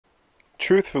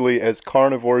Truthfully, as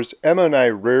carnivores, Emma and I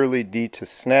rarely need to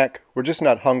snack. We're just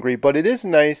not hungry, but it is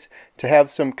nice to have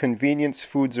some convenience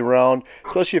foods around,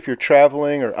 especially if you're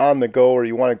traveling or on the go or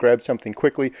you want to grab something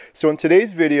quickly. So in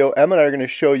today's video, Emma and I are going to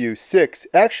show you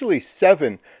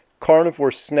 7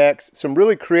 carnivore snacks, some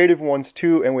really creative ones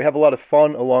too, and we have a lot of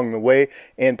fun along the way.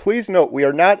 And please note, we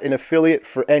are not an affiliate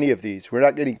for any of these. We're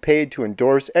not getting paid to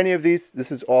endorse any of these.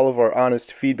 This is all of our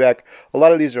honest feedback. A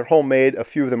lot of these are homemade, a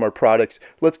few of them are products.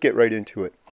 Let's get right into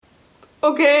it.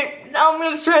 Okay, now I'm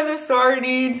gonna try the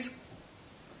sardines.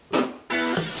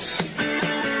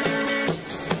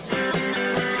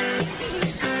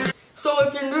 So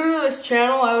if you're new to this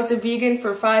channel, I was a vegan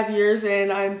for 5 years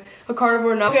and I'm a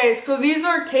carnivore now. Okay, so these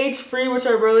are cage-free, which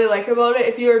I really like about it.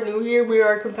 If you are new here, we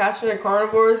are compassionate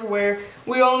carnivores where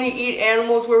we only eat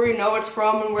animals where we know it's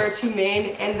from and where it's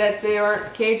humane and that they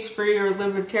aren't cage-free or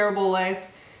live a terrible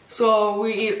life. So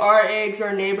we eat our eggs,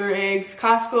 our neighbor eggs,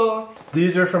 Costco.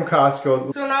 These are from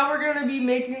Costco. So now we're gonna be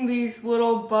making these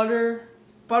little butter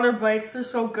bites. They're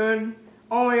so good.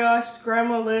 Oh my gosh,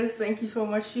 Grandma Liz, thank you so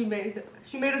much. She made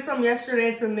us some yesterday.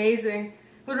 It's amazing.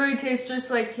 Literally tastes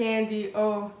just like candy.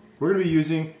 Oh. We're going to be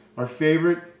using our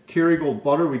favorite Kerry Gold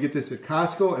butter. We get this at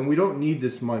Costco and we don't need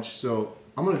this much, so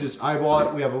I'm going to just eyeball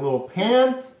it. We have a little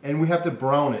pan and we have to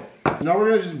brown it. Now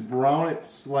we're going to just brown it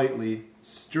slightly,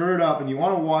 stir it up, and you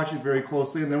want to watch it very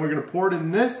closely, and then we're going to pour it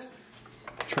in this.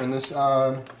 Turn this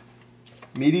on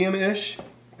medium-ish.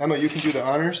 Emma, you can do the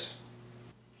honors.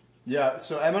 Yeah,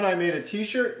 so Emma and I made a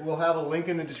t-shirt. We'll have a link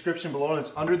in the description below, and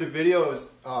it's under the video.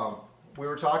 We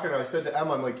were talking, I said to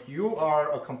Emma, I'm like, you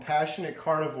are a compassionate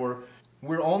carnivore.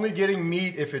 We're only getting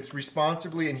meat if it's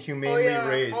responsibly and humanely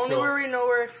raised. Only where we know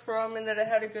where it's from and that it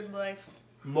had a good life.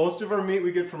 Most of our meat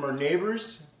we get from our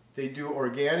neighbors. They do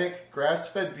organic,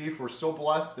 grass-fed beef. We're so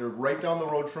blessed. They're right down the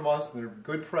road from us. They're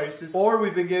good prices. Or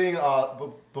we've been getting,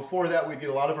 before that, we get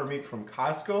a lot of our meat from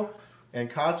Costco. And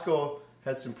Costco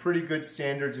has some pretty good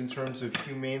standards in terms of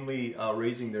humanely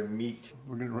raising their meat.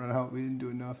 We're gonna run out, we didn't do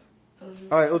enough.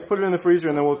 Alright, let's put it in the freezer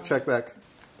and then we'll check back.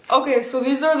 Okay, so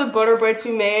these are the butter bites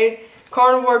we made.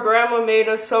 Carnivore Grandma made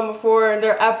us some before and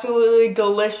they're absolutely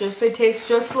delicious. They taste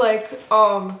just like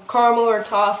caramel or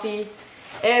toffee.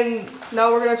 And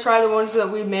now we're gonna try the ones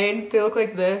that we made. They look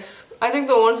like this. I think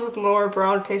the ones with more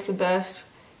brown taste the best.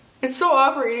 It's so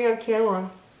awkward eating on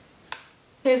camera.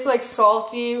 Tastes like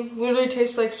salty, literally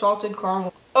tastes like salted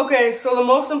caramel. Okay, so the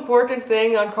most important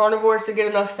thing on carnivore is to get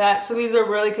enough fat, so these are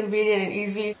really convenient and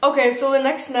easy. Okay, so the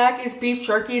next snack is beef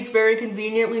jerky. It's very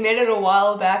convenient. We made it a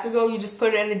while back ago. You just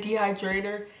put it in the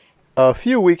dehydrator. A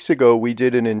few weeks ago, we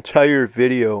did an entire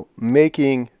video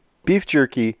making beef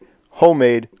jerky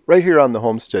homemade right here on the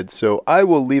homestead, so I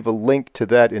will leave a link to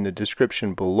that in the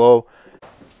description below.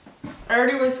 I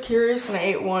already was curious and I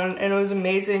ate one and it was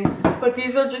amazing, but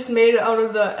these are just made out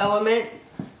of the element.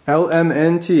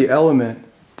 LMNT, element.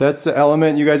 That's the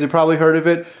element, you guys have probably heard of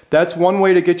it. That's one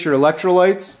way to get your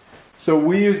electrolytes. So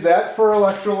we use that for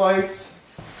electrolytes,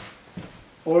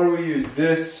 or we use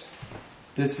this.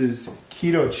 This is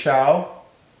keto chow.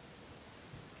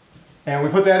 And we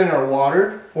put that in our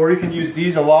water, or you can use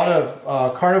these. A lot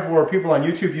of carnivore people on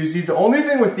YouTube use these. The only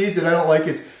thing with these that I don't like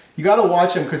is you gotta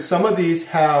watch them because some of these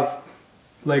have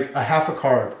like a half a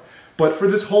carb. But for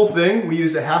this whole thing, we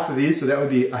used a half of these, so that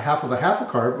would be a half of a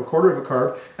carb, a quarter of a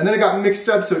carb. And then it got mixed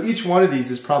up, so each one of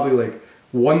these is probably like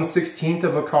 1/16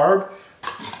 of a carb.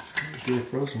 It's really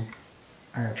frozen.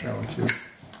 I gotta try one too.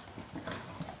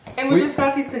 And we just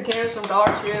got these containers from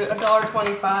Dollar Tree,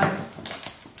 $1.25.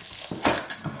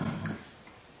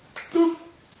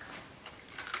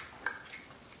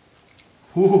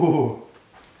 Ooh,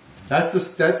 that's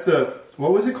the,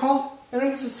 what was it called? I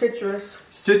think this is citrus.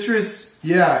 Citrus,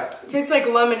 yeah. Tastes like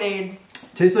lemonade.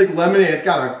 Tastes like lemonade. It's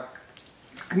got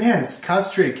a, man, it's a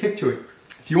concentrated kick to it.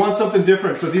 If you want something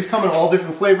different, so these come in all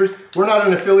different flavors. We're not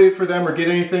an affiliate for them or get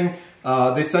anything.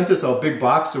 They sent us a big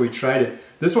box, so we tried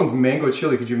it. This one's mango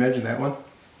chili. Could you imagine that one?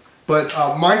 But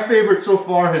my favorite so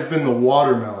far has been the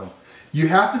watermelon. You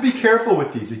have to be careful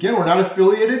with these. Again, we're not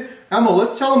affiliated. Emma,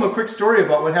 let's tell them a quick story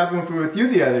about what happened with you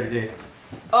the other day.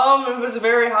 It was a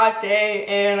very hot day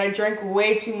and I drank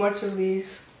way too much of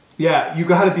these. Yeah, you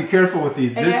gotta be careful with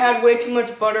these. And I had way too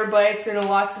much butter bites and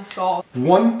lots of salt.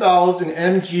 1,000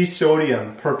 mg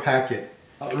sodium per packet.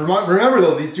 Remember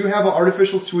though, these do have an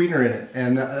artificial sweetener in it,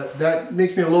 and that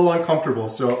makes me a little uncomfortable.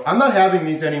 So I'm not having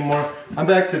these anymore. I'm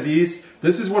back to these.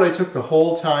 This is what I took the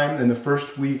whole time in the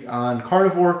first week on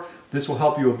carnivore. This will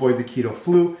help you avoid the keto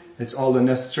flu. It's all the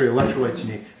necessary electrolytes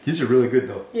you need. These are really good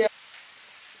though. Yeah.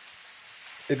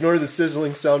 Ignore the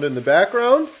sizzling sound in the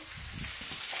background.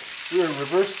 We are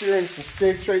reverse searing some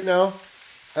steaks right now.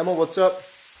 Emma, what's up?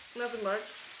 Nothing much.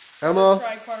 Emma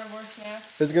Try carnivore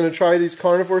snacks. is going to try these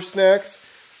carnivore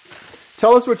snacks.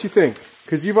 Tell us what you think,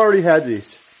 because you've already had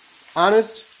these.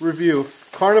 Honest review,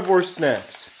 carnivore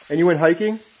snacks. And you went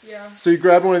hiking? Yeah. So you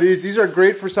grabbed one of these. These are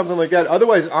great for something like that.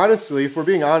 Otherwise, honestly, if we're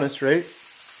being honest, right?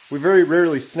 We very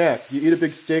rarely snack. You eat a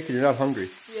big steak and you're not hungry.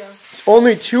 Yeah. It's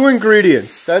only 2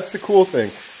 ingredients. That's the cool thing.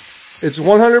 It's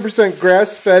 100%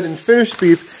 grass-fed and finished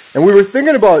beef. And we were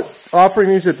thinking about offering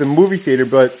these at the movie theater,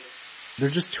 but they're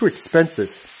just too expensive.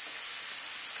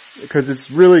 Because it's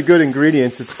really good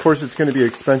ingredients. Of course, it's going to be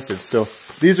expensive. So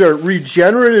these are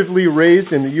regeneratively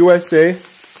raised in the USA.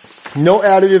 No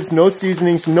additives, no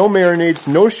seasonings, no marinades,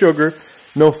 no sugar,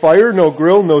 no fire, no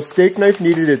grill, no steak knife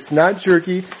needed. It's not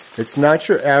jerky. It's not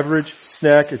your average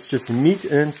snack. It's just meat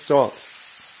and salt.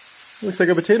 It looks like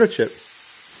a potato chip.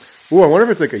 Ooh, I wonder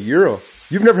if it's like a gyro.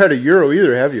 You've never had a gyro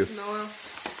either, have you? No.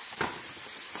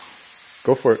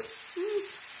 Go for it.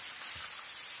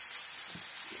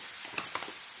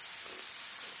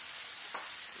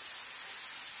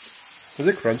 Is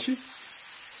it crunchy?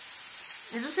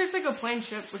 It just tastes like a plain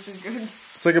chip, which is good.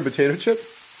 It's like a potato chip?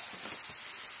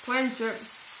 Plain chip.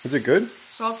 Is it good?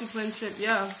 Salty plain chip,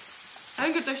 yeah. I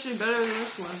think it's actually better than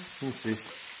this one. Let me see.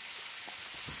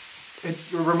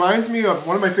 It reminds me of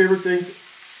one of my favorite things.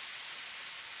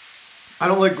 I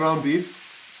don't like ground beef.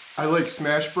 I like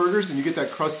smash burgers, and you get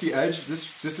that crusty edge.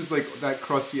 This is like that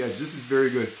crusty edge. This is very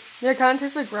good. Yeah, it kind of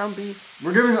tastes like ground beef.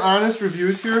 We're giving honest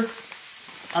reviews here.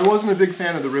 I wasn't a big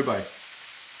fan of the ribeye.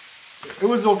 It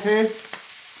was okay. It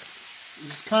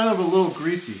was kind of a little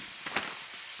greasy.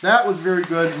 That was very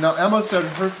good. Now Emma said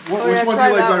which one do you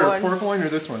like better, pork loin or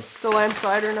this one? The lamb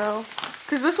slider now.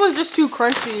 Because this one's just too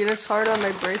crunchy and it's hard on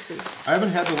my braces. I haven't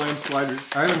had the lamb slider.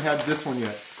 I haven't had this one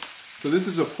yet. So this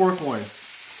is a pork loin.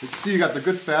 See, you got the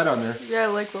good fat on there. Yeah, I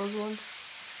like those ones.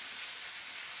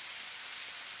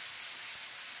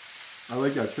 I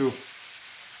like that too.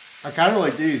 I kind of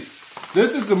like these.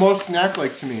 This is the most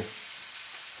snack-like to me.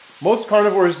 Most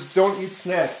carnivores don't eat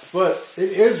snacks, but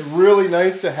it is really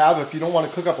nice to have if you don't want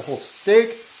to cook up a whole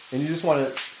steak and you just want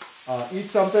to eat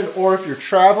something, or if you're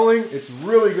traveling. It's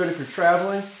really good if you're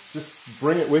traveling. Just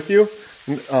bring it with you.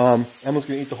 Emma's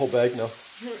going to eat the whole bag now.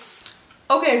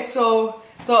 Okay, so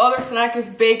the other snack is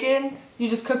bacon. You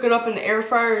just cook it up in the air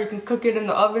fryer, or you can cook it in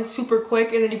the oven super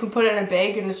quick, and then you can put it in a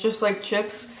bag, and it's just like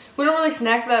chips. We don't really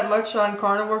snack that much on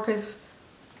carnivore because,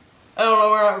 I don't know,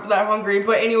 we're not that hungry.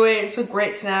 But anyway, it's a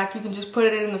great snack. You can just put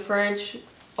it in the fridge,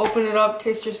 open it up,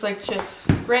 tastes just like chips.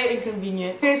 Great and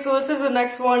convenient. Okay, so this is the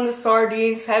next one, the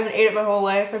sardines. Haven't ate it my whole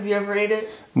life. Have you ever ate it?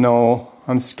 No,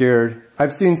 I'm scared.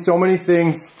 I've seen so many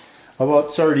things about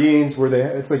sardines where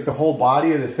it's like the whole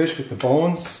body of the fish with the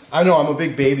bones. I know, I'm a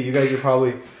big baby. You guys are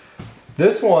probably...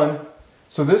 This one,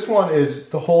 so this one is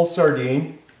the whole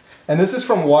sardine. And this is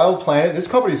from Wild Planet. This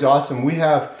company's awesome. We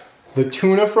have the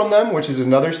tuna from them, which is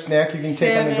another snack you can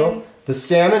take on the go. The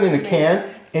salmon in a can.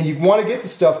 And you want to get the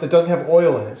stuff that doesn't have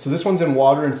oil in it. So this one's in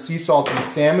water and sea salt. And the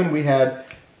salmon we had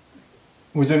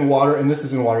was in water, and this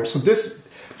is in water. So this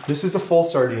is the full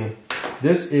sardine.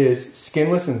 This is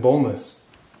skinless and boneless.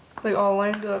 Like all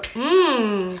lined up.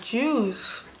 Mmm,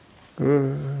 juice.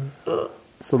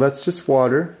 So that's just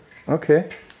water. Okay.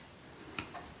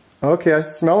 Okay, I'm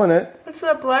smelling it. What's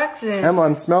that black thing? Emma,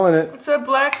 I'm smelling it. What's that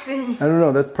black thing? I don't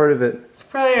know, that's part of it. It's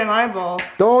probably an eyeball.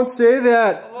 Don't say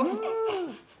that!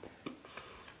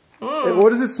 What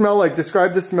does it smell like?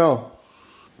 Describe the smell.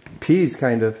 Peas,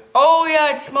 kind of. Oh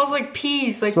yeah, it smells like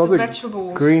peas, like it smells the like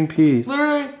vegetables. Green peas.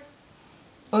 Literally.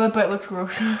 Oh, that bite looks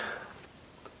gross.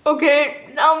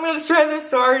 Okay, now I'm gonna try the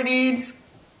sardines.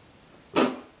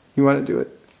 You want to do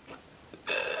it?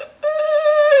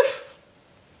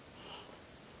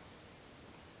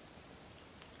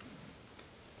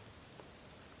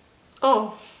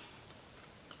 Oh.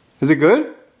 Is it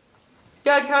good?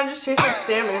 Yeah, it kind of just tastes like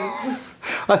salmon.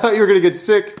 I thought you were going to get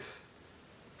sick.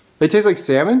 They taste like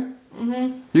salmon?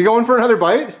 Mm-hmm. You going for another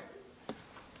bite?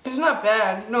 It's not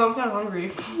bad. No, I'm kind of hungry.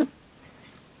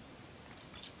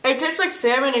 It tastes like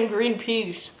salmon and green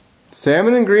peas.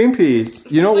 Salmon and green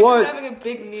peas. You know what? I'm having a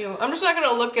big meal. I'm just not going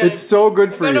to look at it. It's so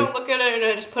good for you. If I don't look at it and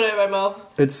I just put it in my mouth.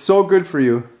 It's so good for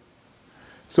you.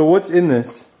 So what's in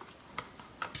this?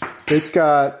 It's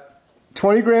got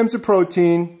 20 grams of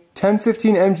protein,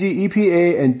 10-15 mg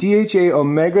EPA, and DHA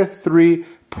omega-3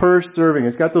 per serving.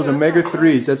 It's got those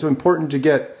omega-3s. That's important to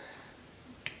get.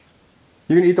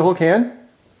 You gonna eat the whole can?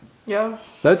 Yeah.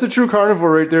 That's a true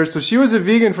carnivore right there. So she was a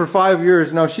vegan for 5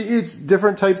 years. Now she eats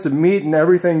different types of meat and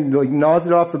everything, like gnaws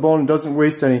it off the bone and doesn't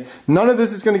waste any. None of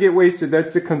this is going to get wasted.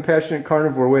 That's the compassionate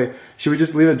carnivore way. Should we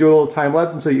just leave it, do a little time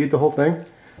lapse until you eat the whole thing?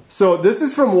 So this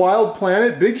is from Wild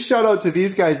Planet. Big shout out to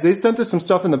these guys. They sent us some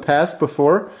stuff in the past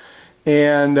before.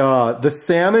 And the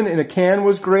salmon in a can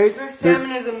was great. Their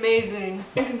salmon is amazing.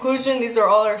 In conclusion, these are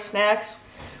all our snacks.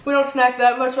 We don't snack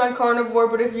that much on Carnivore,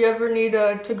 but if you ever need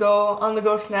to go on the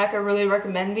go snack, I really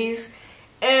recommend these.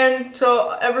 And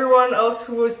so everyone else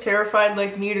who was terrified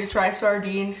like me to try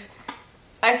sardines,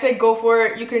 I said go for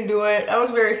it, you can do it. I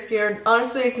was very scared.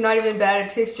 Honestly, it's not even bad.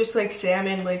 It tastes just like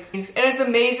salmon, and it's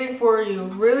amazing for you.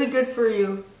 Really good for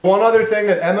you. One other thing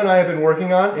that Emma and I have been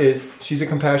working on is she's a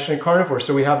compassionate carnivore,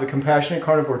 so we have the Compassionate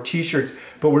Carnivore t-shirts,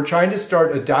 but we're trying to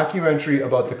start a documentary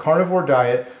about the carnivore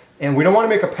diet, and we don't want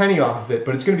to make a penny off of it,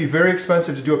 but it's going to be very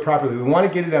expensive to do it properly. We want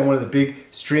to get it on one of the big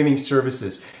streaming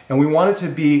services, and we want it to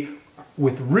be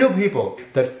with real people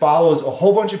that follows a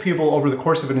whole bunch of people over the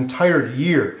course of an entire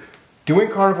year.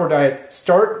 Doing carnivore diet,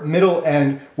 start, middle,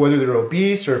 end, whether they're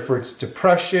obese or if it's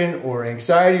depression or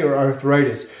anxiety or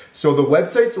arthritis. So the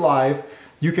website's live.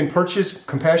 You can purchase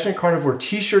Compassionate Carnivore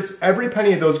t-shirts. Every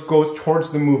penny of those goes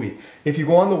towards the movie. If you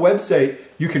go on the website,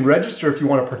 you can register if you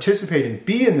want to participate and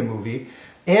be in the movie,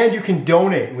 and you can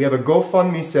donate. We have a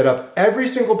GoFundMe set up. Every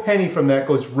single penny from that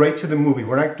goes right to the movie.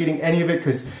 We're not getting any of it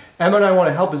because Emma and I want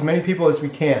to help as many people as we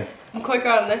can. Click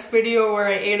on this video where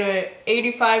I ate a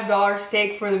 $85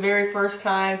 steak for the very first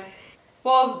time.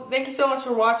 Well, thank you so much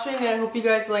for watching. I hope you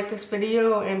guys liked this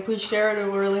video, and please share it. It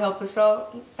will really help us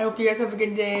out. I hope you guys have a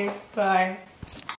good day. Bye.